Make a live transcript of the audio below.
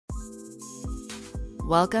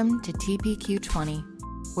Welcome to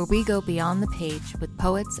TPQ20, where we go beyond the page with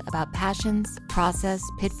poets about passions, process,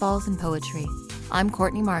 pitfalls, and poetry. I'm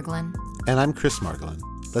Courtney Margolin. And I'm Chris Margolin.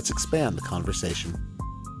 Let's expand the conversation.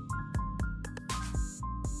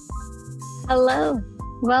 Hello.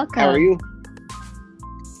 Welcome. How are you?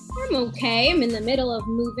 I'm okay. I'm in the middle of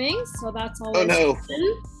moving, so that's always fun.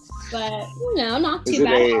 But, not too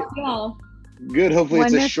bad. How are y'all? Good. Hopefully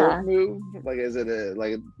Wonderful. It's a short move. Like, is it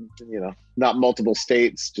not multiple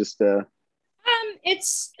states, just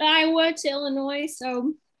It's Iowa to Illinois,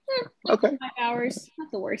 so okay. 5 hours.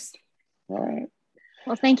 Not the worst. All right.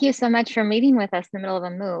 Well, thank you so much for meeting with us in the middle of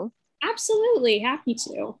a move. Absolutely. Happy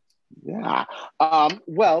to. Yeah.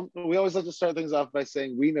 Well, we always like to start things off by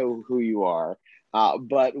saying we know who you are,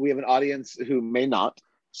 but we have an audience who may not.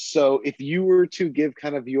 So if you were to give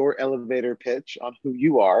kind of your elevator pitch on who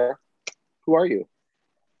you are you?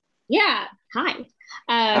 Yeah. Hi.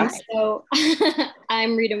 Hi. So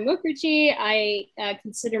I'm Rita Mukherjee. I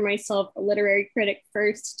consider myself a literary critic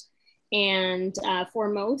first and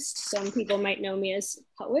foremost. Some people might know me as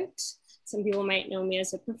a poet. Some people might know me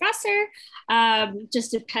as a professor.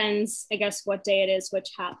 Just depends, I guess, what day it is, which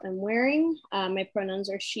hat I'm wearing. My pronouns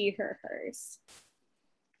are she, her, hers.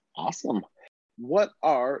 Awesome. What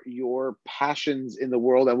are your passions in the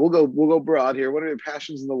world? And we'll go broad here. What are your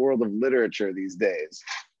passions in the world of literature these days?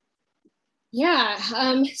 Yeah.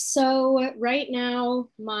 So right now,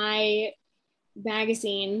 my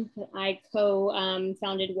magazine that I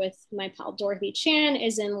co-founded with my pal Dorothy Chan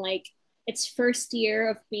is in its first year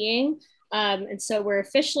of being. And so we're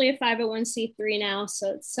officially a 501c3 now.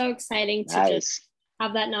 So it's so exciting to just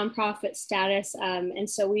have that nonprofit status. And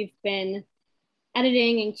so we've been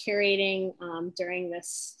editing and curating during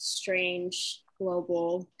this strange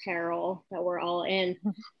global peril that we're all in.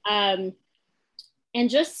 And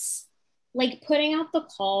just putting out the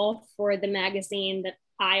call for the magazine that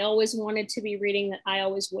I always wanted to be reading, that I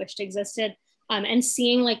always wished existed, and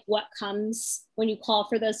seeing what comes when you call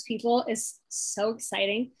for those people is so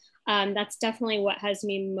exciting. That's definitely what has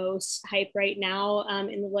me most hyped right now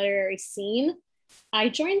in the literary scene. I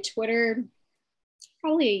joined Twitter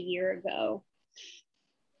probably a year ago.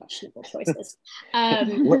 Questionable choices.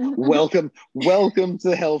 Welcome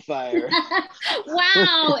to Hellfire.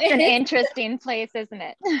 Wow. It's an interesting place, isn't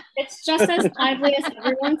it? It's just as lively as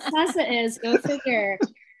everyone says it is. Go figure.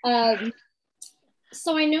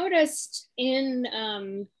 So I noticed in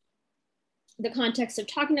the context of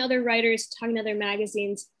talking to other writers, talking to other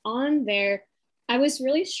magazines on there, I was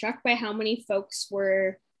really struck by how many folks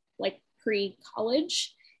were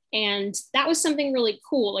pre-college. And that was something really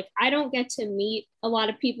cool. I don't get to meet a lot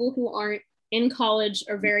of people who aren't in college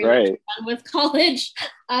or very much done with college.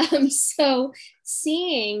 So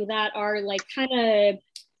seeing that our kind of,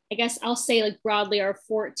 I guess I'll say broadly our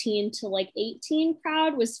 14 to 18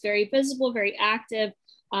 crowd was very visible, very active,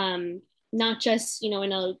 not just, in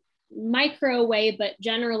a micro way, but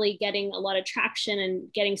generally getting a lot of traction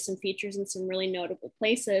and getting some features in some really notable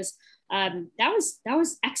places. That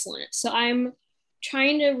was excellent. So I'm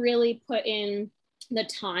trying to really put in the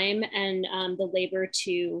time and the labor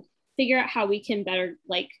to figure out how we can better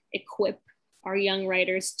equip our young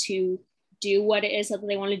writers to do what it is that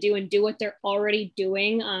they want to do and do what they're already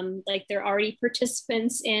doing. They're already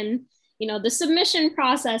participants in, the submission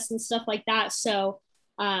process and stuff like that. So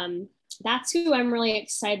that's who I'm really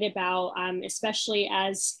excited about, especially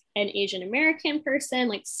as an Asian American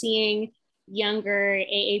person, seeing younger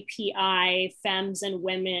AAPI femmes and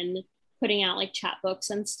women putting out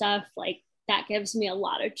chapbooks and stuff, that gives me a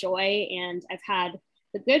lot of joy. And I've had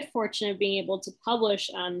the good fortune of being able to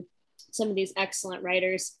publish some of these excellent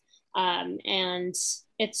writers. And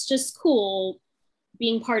it's just cool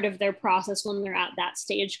being part of their process when they're at that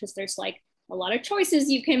stage, because there's a lot of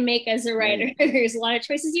choices you can make as a writer. There's a lot of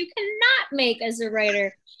choices you cannot make as a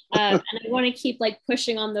writer. And I want to keep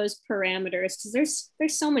pushing on those parameters, because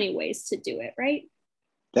there's so many ways to do it, right?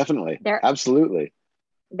 Definitely. Absolutely.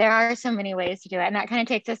 There are so many ways to do it. And that kind of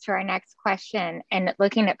takes us to our next question. And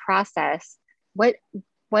looking at process, what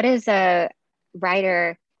is a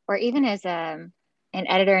writer, or even as an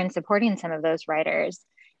editor and supporting some of those writers,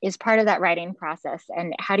 is part of that writing process?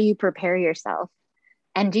 And how do you prepare yourself?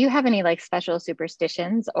 And do you have any special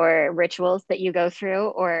superstitions or rituals that you go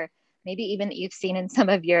through, or maybe even that you've seen in some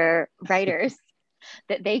of your writers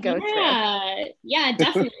that they go through? Yeah,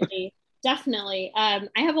 definitely. Definitely. I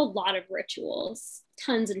have a lot of rituals,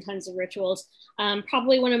 tons and tons of rituals.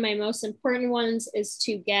 Probably one of my most important ones is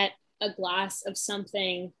to get a glass of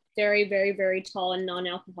something very, very, very tall and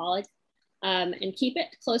non-alcoholic, and keep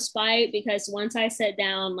it close by, because once I sit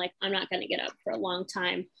down, I'm not going to get up for a long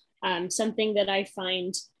time. Something that I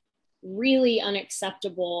find really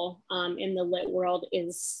unacceptable in the lit world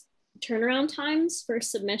is turnaround times for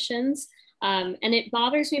submissions. And it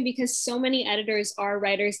bothers me because so many editors are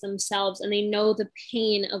writers themselves, and they know the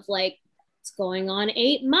pain of like, it's going on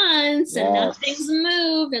 8 months and nothing's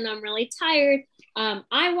moved and I'm really tired.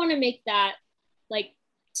 I want to make that like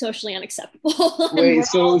socially unacceptable. Wait,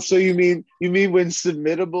 so you mean when your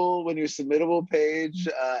submittable page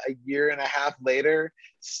a year and a half later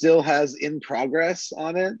still has in progress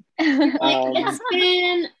on it? It's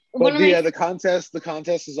been but the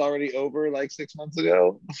contest is already over like 6 months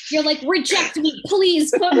ago. You're like, reject me,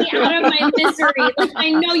 please put me out of my misery. Like, I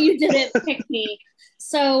know you didn't pick me.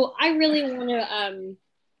 So I really want to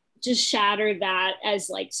just shatter that as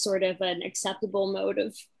like sort of an acceptable mode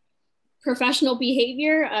of professional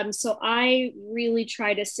behavior. So I really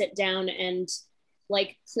try to sit down and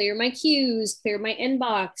like clear my queues, clear my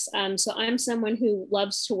inbox. So I'm someone who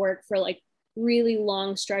loves to work for like really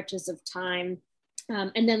long stretches of time,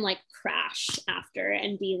 and then like crash after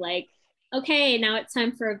and be like, okay, now it's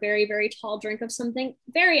time for a very, very tall drink of something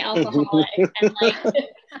very alcoholic. And like,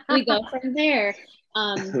 we go from there.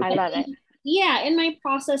 I love it. Yeah, in my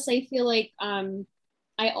process, I feel like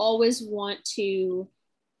I always want to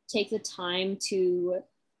take the time to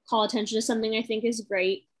call attention to something I think is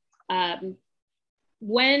great.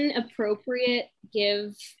 When appropriate,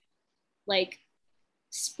 give like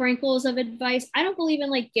sprinkles of advice. I don't believe in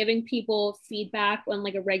like giving people feedback on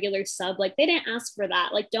like a regular sub. Like they didn't ask for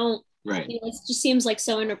that. Like don't, right. You know, it just seems like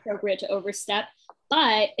so inappropriate to overstep.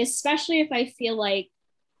 But especially if I feel like,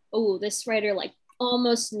 oh, this writer like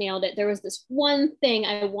almost nailed it. There was this one thing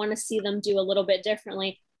I want to see them do a little bit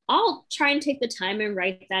differently. I'll try and take the time and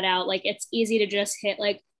write that out. Like it's easy to just hit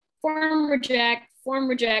like form reject,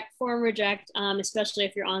 especially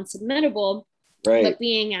if you're on Submittable. Right. But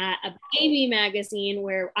being at a baby magazine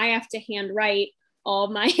where I have to hand write all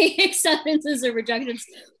my acceptances or rejections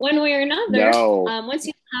one way or another, once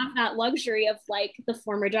you have that luxury of like the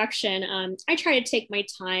form rejection, I try to take my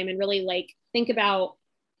time and really like think about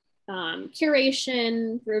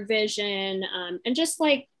curation, revision, and just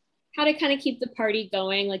like how to kind of keep the party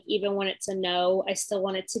going. Like even when it's a no, I still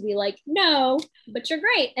want it to be like, no, but you're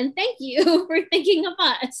great. And thank you for thinking of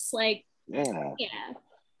us. Like, yeah.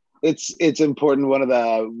 It's important. One of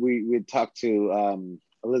the, we talked to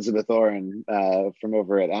Elizabeth Oren from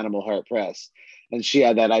over at Animal Heart Press, and she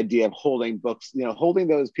had that idea of holding books, you know, holding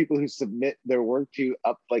those people who submit their work to you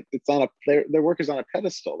up, like it's on their work is on a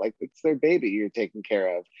pedestal, like it's their baby you're taking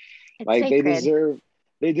care of. It's like sacred.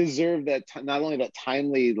 they deserve that not only that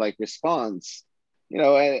timely like response, you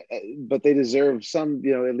know, but they deserve some,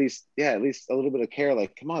 you know, at least a little bit of care.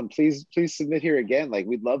 Like, come on, please submit here again. Like,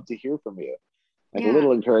 we'd love to hear from you. Like a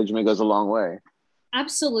little encouragement goes a long way.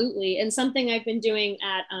 Absolutely. And something I've been doing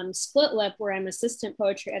at Split Lip, where I'm assistant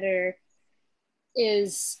poetry editor,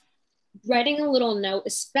 is writing a little note,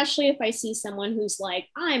 especially if I see someone who's like,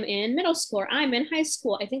 I'm in middle school, or I'm in high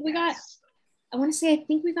school. I think we got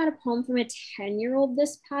a poem from a 10-year-old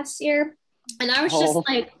this past year. And I was just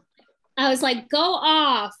like, go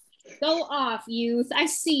off, youth. I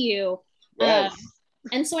see you. Yes.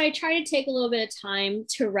 And so I try to take a little bit of time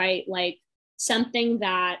to write like something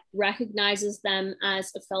that recognizes them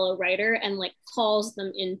as a fellow writer and like calls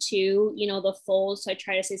them into, you know, the fold. So I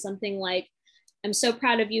try to say something like, I'm so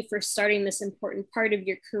proud of you for starting this important part of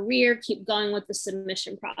your career. Keep going with the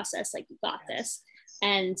submission process. Like, you got this.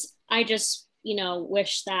 And I just, you know,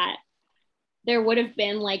 wish that there would have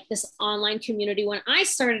been like this online community when I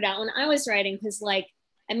started out, when I was writing. Cause like,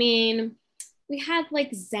 I mean, we had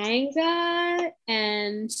like Xanga,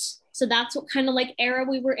 and so that's what kind of like era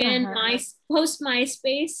we were in, post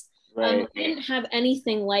MySpace. Right. I didn't have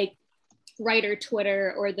anything like writer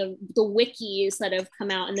Twitter or the wikis that have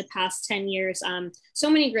come out in the past 10 years. So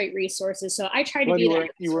many great resources. So I try to be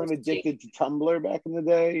that. You weren't addicted to Tumblr back in the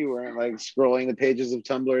day? You weren't like scrolling the pages of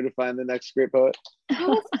Tumblr to find the next great poet? I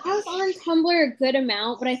was on Tumblr a good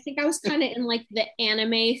amount, but I think I was kind of in like the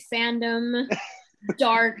anime fandom,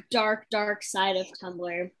 dark side of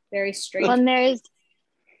Tumblr. Very strange. Well, and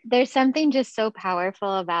there's something just so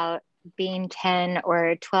powerful about being 10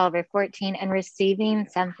 or 12 or 14 and receiving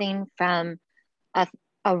something from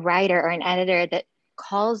a writer or an editor that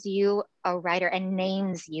calls you a writer and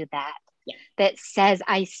names you that says,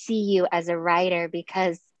 I see you as a writer,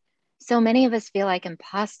 because so many of us feel like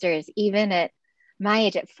imposters, even at my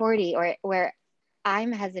age at 40, or where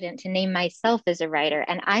I'm hesitant to name myself as a writer,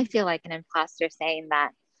 and I feel like an imposter saying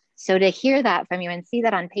that. So to hear that from you and see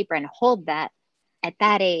that on paper and hold that at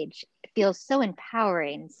that age feels so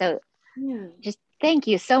empowering. So just thank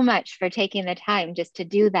you so much for taking the time just to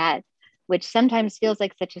do that, which sometimes feels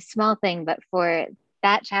like such a small thing, but for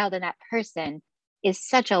that child and that person is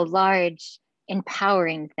such a large,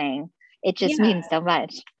 empowering thing. It just means so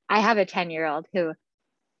much. I have a 10-year-old who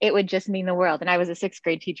it would just mean the world. And I was a 6th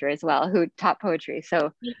grade teacher as well who taught poetry.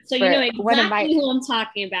 So you know exactly who I'm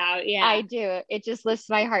talking about. Yeah, I do. It just lifts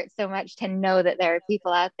my heart so much to know that there are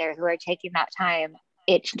people out there who are taking that time.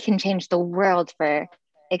 It can change the world for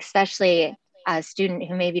especially a student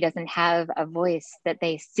who maybe doesn't have a voice, that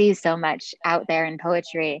they see so much out there in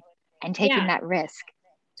poetry and taking that risk.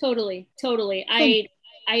 Totally.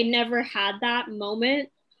 I never had that moment.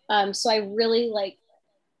 So I really like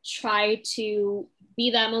try to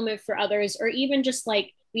be that moment for others, or even just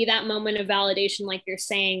like be that moment of validation. Like you're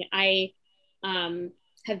saying, I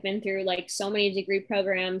have been through like so many degree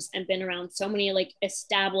programs and been around so many like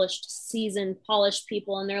established, seasoned, polished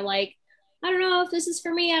people, and they're like, I don't know if this is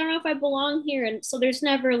for me. I don't know if I belong here. And so there's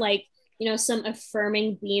never like, you know, some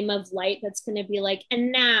affirming beam of light that's going to be like,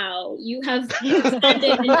 and now you have ascended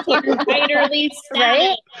into writerly status,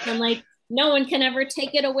 right? And like, no one can ever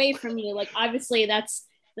take it away from you. Like, obviously that's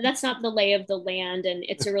not the lay of the land, and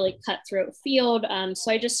it's a really cutthroat field.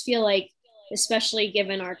 So I just feel like, especially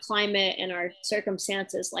given our climate and our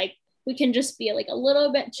circumstances, like we can just be like a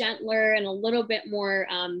little bit gentler and a little bit more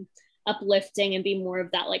uplifting, and be more of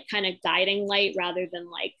that like kind of guiding light rather than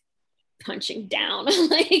like punching down.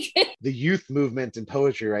 Like the youth movement in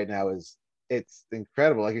poetry right now it's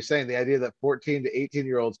incredible. Like you're saying, the idea that 14 to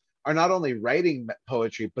 18-year-olds are not only writing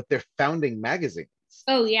poetry, but they're founding magazines.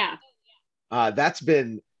 Oh yeah. That's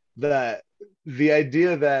been the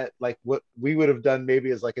idea that like what we would have done maybe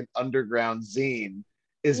as like an underground zine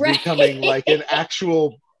is becoming like an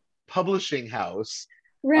actual publishing house,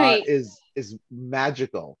 is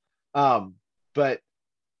magical. But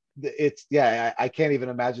it's I can't even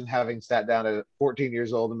imagine having sat down at 14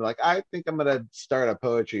 years old and be like, I think I'm gonna start a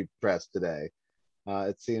poetry press today.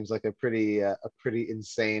 It seems like a pretty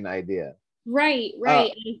insane idea. Right.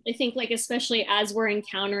 I think like, especially as we're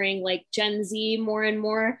encountering like Gen Z more and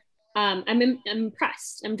more, I'm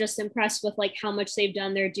impressed. I'm just impressed with like how much they've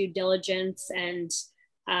done their due diligence and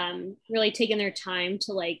really taken their time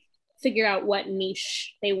to like figure out what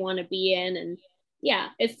niche they want to be in. And yeah,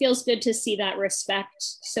 it feels good to see that respect.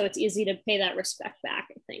 So it's easy to pay that respect back,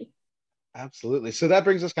 I think. Absolutely. So that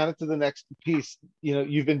brings us kind of to the next piece. You know,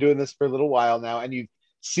 you've been doing this for a little while now, and you've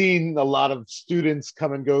seen a lot of students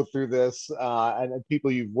come and go through this, and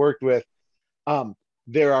people you've worked with.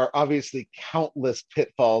 There are obviously countless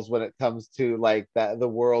pitfalls when it comes to like the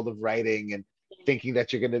world of writing and thinking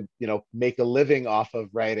that you're going to, you know, make a living off of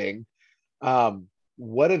writing.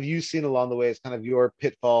 What have you seen along the way as kind of your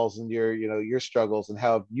pitfalls and your struggles, and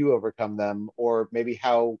how have you overcome them? Or maybe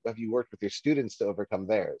how have you worked with your students to overcome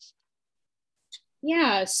theirs?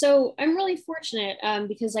 Yeah, so I'm really fortunate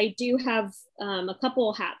because I do have a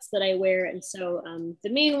couple hats that I wear. And so the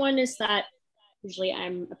main one is that usually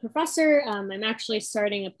I'm a professor. I'm actually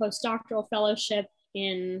starting a postdoctoral fellowship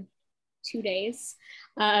in 2 days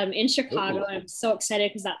in Chicago. Ooh. I'm so excited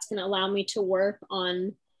because that's going to allow me to work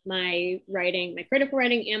on my writing, my critical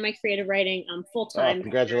writing and my creative writing full time. Oh,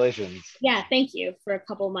 congratulations. Yeah, thank you, for a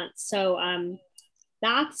couple months. So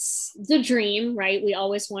that's the dream, right? We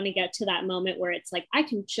always want to get to that moment where it's like, I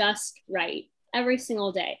can just write every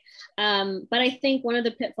single day. But I think one of the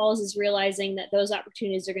pitfalls is realizing that those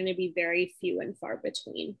opportunities are going to be very few and far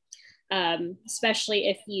between, especially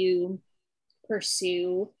if you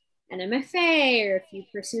pursue an MFA or if you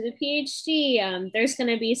pursue the PhD. There's going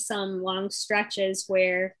to be some long stretches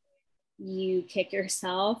where you kick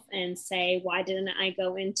yourself and say, why didn't I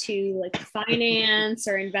go into like finance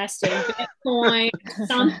or invest in Bitcoin or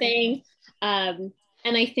something? And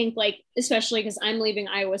I think like, especially because I'm leaving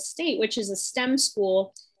Iowa State, which is a STEM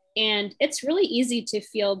school, and it's really easy to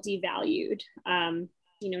feel devalued.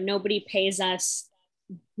 Nobody pays us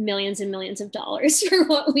millions and millions of dollars for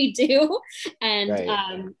what we do. And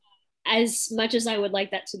right. As much as I would like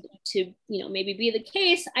that to maybe be the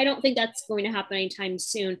case, I don't think that's going to happen anytime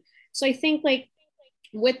soon. So I think like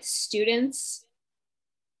with students,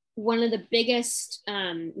 one of the biggest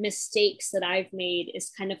mistakes that I've made is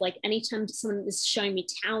kind of like anytime someone is showing me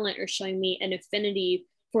talent or showing me an affinity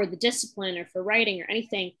for the discipline or for writing or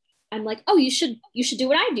anything, I'm like, oh, you should do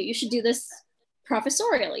what I do. You should do this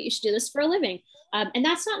professorially. You should do this for a living. And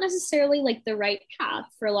that's not necessarily like the right path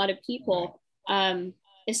for a lot of people,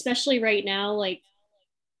 especially right now. Like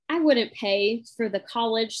I wouldn't pay for the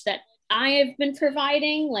college that I have been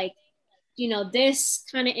providing. Like, this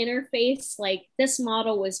kind of interface, like this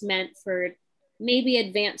model was meant for maybe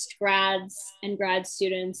advanced grads and grad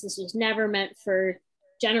students. This was never meant for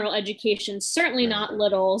general education, certainly not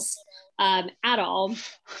littles at all.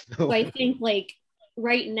 So I think like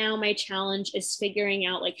right now my challenge is figuring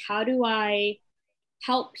out like, how do I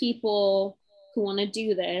help people who want to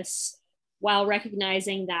do this while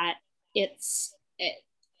recognizing that it's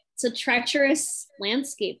a treacherous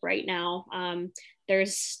landscape right now.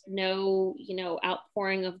 There's no,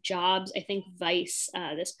 outpouring of jobs. I think Vice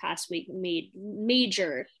this past week made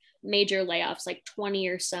major layoffs, like 20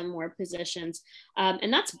 or some more positions.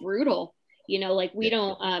 And that's brutal. Like we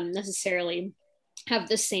don't necessarily have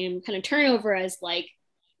the same kind of turnover as like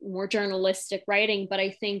more journalistic writing, but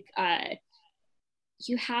I think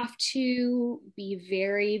you have to be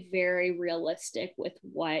very, very realistic with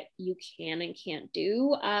what you can and can't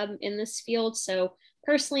do in this field. So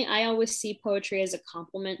personally, I always see poetry as a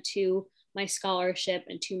complement to my scholarship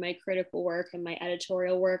and to my critical work and my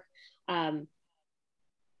editorial work.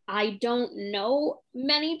 I don't know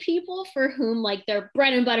many people for whom like their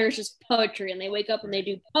bread and butter is just poetry, and they wake up and they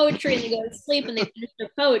do poetry and they go to sleep and they finish their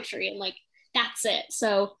poetry and like that's it.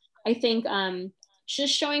 So I think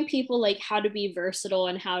just showing people like how to be versatile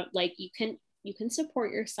and how like you can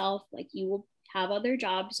support yourself, like you will have other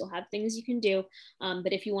jobs, you'll have things you can do,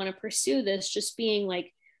 but if you want to pursue this, just being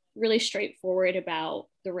like really straightforward about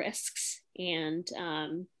the risks and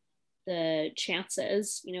the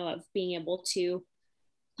chances, of being able to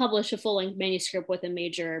publish a full-length manuscript with a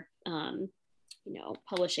major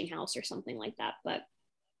publishing house or something like that. But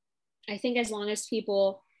I think as long as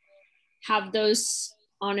people have those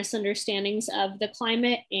honest understandings of the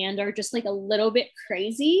climate and are just like a little bit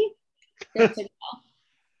crazy,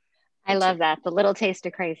 I love that. The little taste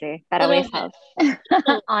of crazy. That always helps.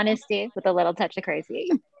 Honesty with a little touch of crazy.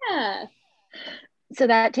 Yeah. So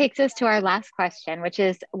that takes us to our last question, which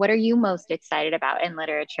is, what are you most excited about in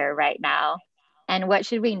literature right now? And what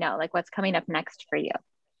should we know? Like, what's coming up next for you?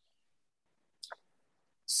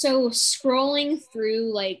 So scrolling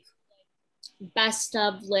through like best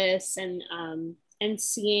of lists and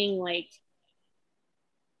seeing like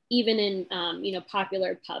even in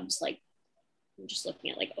popular pubs, like I'm just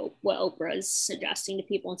looking at like what Oprah is suggesting to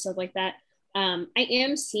people and stuff like that. I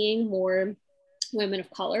am seeing more women of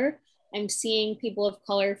color. I'm seeing people of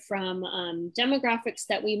color from demographics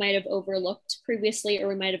that we might have overlooked previously or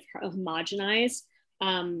we might have homogenized.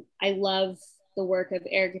 I love the work of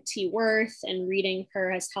Erica T. Worth, and reading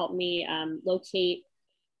her has helped me locate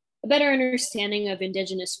a better understanding of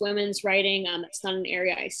Indigenous women's writing. That's not an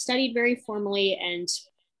area I studied very formally, and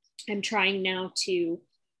I'm trying now to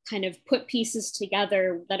kind of put pieces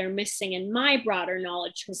together that are missing in my broader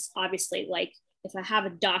knowledge, because obviously, like, if I have a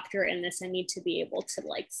doctorate in this, I need to be able to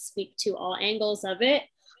like speak to all angles of it.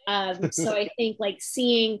 So I think like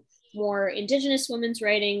seeing more Indigenous women's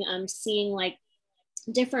writing, seeing like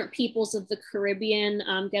different peoples of the Caribbean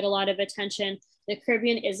get a lot of attention. The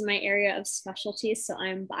Caribbean is my area of specialty, so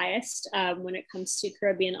I'm biased when it comes to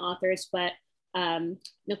Caribbean authors, but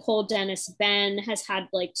Nicole Dennis Benn has had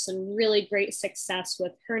like some really great success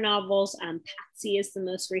with her novels. Patsy is the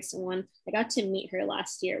most recent one. I got to meet her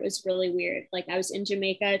last year. It was really weird. Like I was in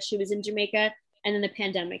Jamaica, she was in Jamaica, and then the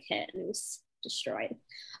pandemic hit and it was destroyed.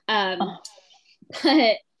 But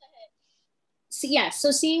so yeah,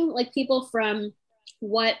 so seeing like people from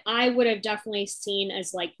what I would have definitely seen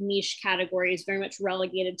as like niche categories, very much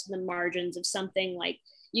relegated to the margins of something like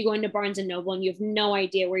you go into Barnes and Noble and you have no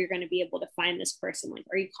idea where you're going to be able to find this person. Like,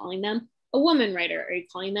 are you calling them a woman writer? Are you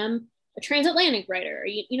calling them a transatlantic writer?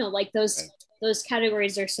 Or like those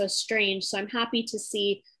categories are so strange. So I'm happy to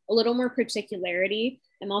see a little more particularity.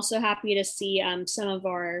 I'm also happy to see some of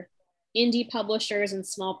our indie publishers and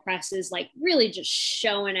small presses like really just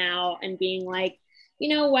showing out and being like, you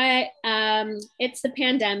know what, it's the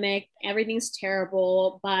pandemic, everything's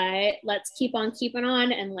terrible, but let's keep on keeping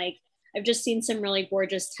on. And like, I've just seen some really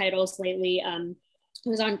gorgeous titles lately. It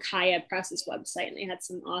was on Kaya Press's website and they had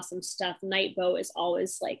some awesome stuff. Nightboat is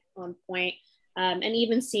always like on point. And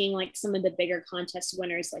even seeing like some of the bigger contest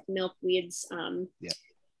winners like Milkweed's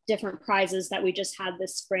different prizes that we just had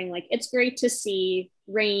this spring. Like it's great to see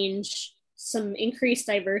range, some increased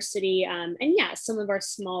diversity, and yeah, some of our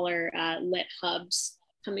smaller lit hubs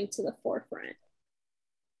coming to the forefront.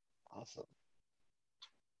 Awesome.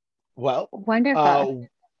 Well, wonderful.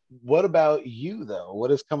 What about you though?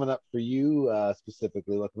 What is coming up for you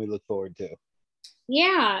specifically? What can we look forward to?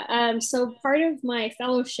 Yeah, so part of my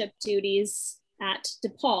fellowship duties at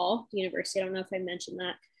DePaul University, I don't know if I mentioned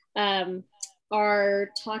that, are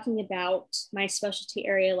talking about my specialty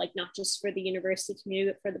area, like not just for the university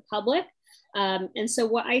community, but for the public. And so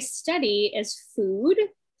what I study is food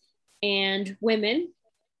and women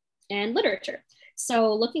and literature.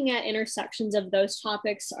 So looking at intersections of those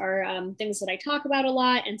topics are things that I talk about a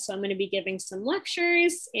lot. And so I'm going to be giving some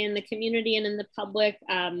lectures in the community and in the public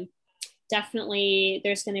definitely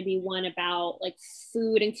there's going to be one about like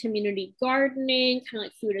food and community gardening, kind of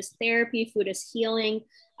like food as therapy, food as healing.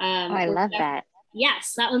 I love that.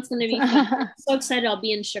 Yes, that one's going to be fun. I'm so excited. I'll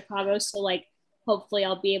be in Chicago. So like, hopefully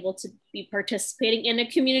I'll be able to be participating in a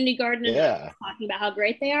community garden and talking about how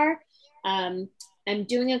great they are. I'm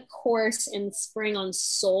doing a course in spring on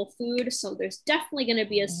soul food. So there's definitely going to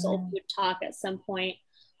be a soul food talk at some point,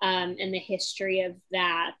 and the history of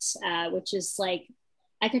that, which is like,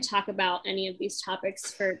 I could talk about any of these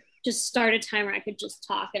topics for just start a timer. I could just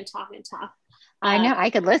talk and talk and talk. I know, I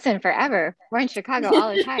could listen forever. We're in Chicago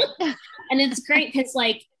all the time. And it's great because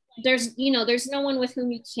like, there's no one with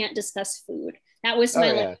whom you can't discuss food. That was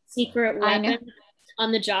my like secret weapon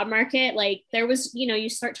on the job market. Like there was, you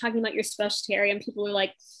start talking about your specialty area and people are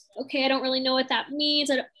like, okay, I don't really know what that means.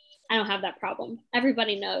 I don't have that problem.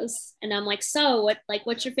 Everybody knows. And I'm like, so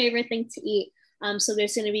what's your favorite thing to eat? So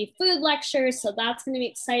there's going to be food lectures. So that's going to be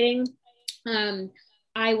exciting.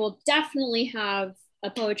 I will definitely have a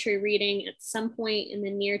poetry reading at some point in the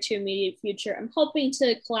near to immediate future. I'm hoping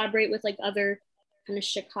to collaborate with like other kind of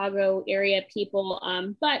Chicago area people.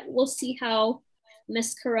 But we'll see how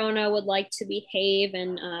Miss Corona would like to behave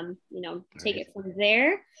and, take it from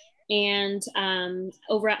there. And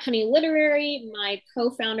over at Honey Literary, my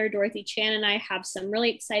co-founder, Dorothy Chan, and I have some really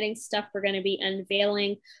exciting stuff we're going to be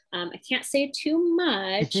unveiling. I can't say too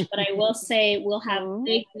much, but I will say we'll have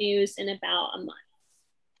big news in about a month.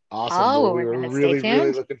 Awesome. We're really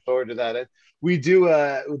looking forward to that. We do,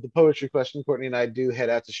 with the poetry question, Courtney and I do head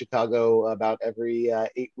out to Chicago about every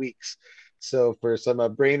 8 weeks. So for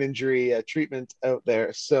some brain injury treatment out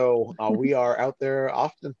there. So we are out there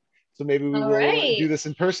often. So maybe we will do this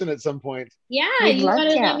in person at some point. Yeah, you gotta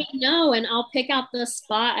let me know and I'll pick out the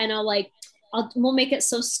spot and we'll make it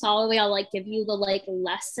so scholarly. I'll like give you the like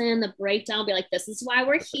lesson, the breakdown, be like, this is why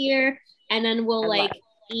we're here. And then we'll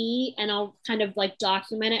eat and I'll kind of like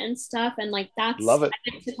document it and stuff. And like, love it.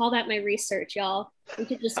 I like to call that my research, y'all. We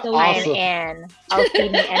could just go awesome. I'll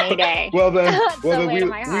feed me any day. Well then we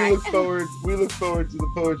look forward to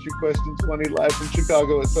the Poetry Question 20 live from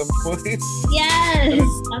Chicago at some point. Yes,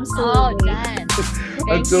 absolutely. All done.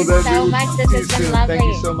 Until then, so much. This has been lovely.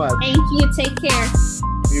 Thank you so much. Thank you. Take care.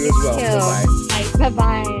 You as well. Bye.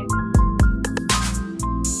 Bye-bye.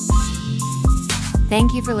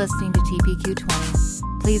 Thank you for listening to TPQ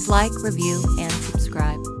 20. Please like, review, and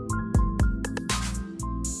subscribe.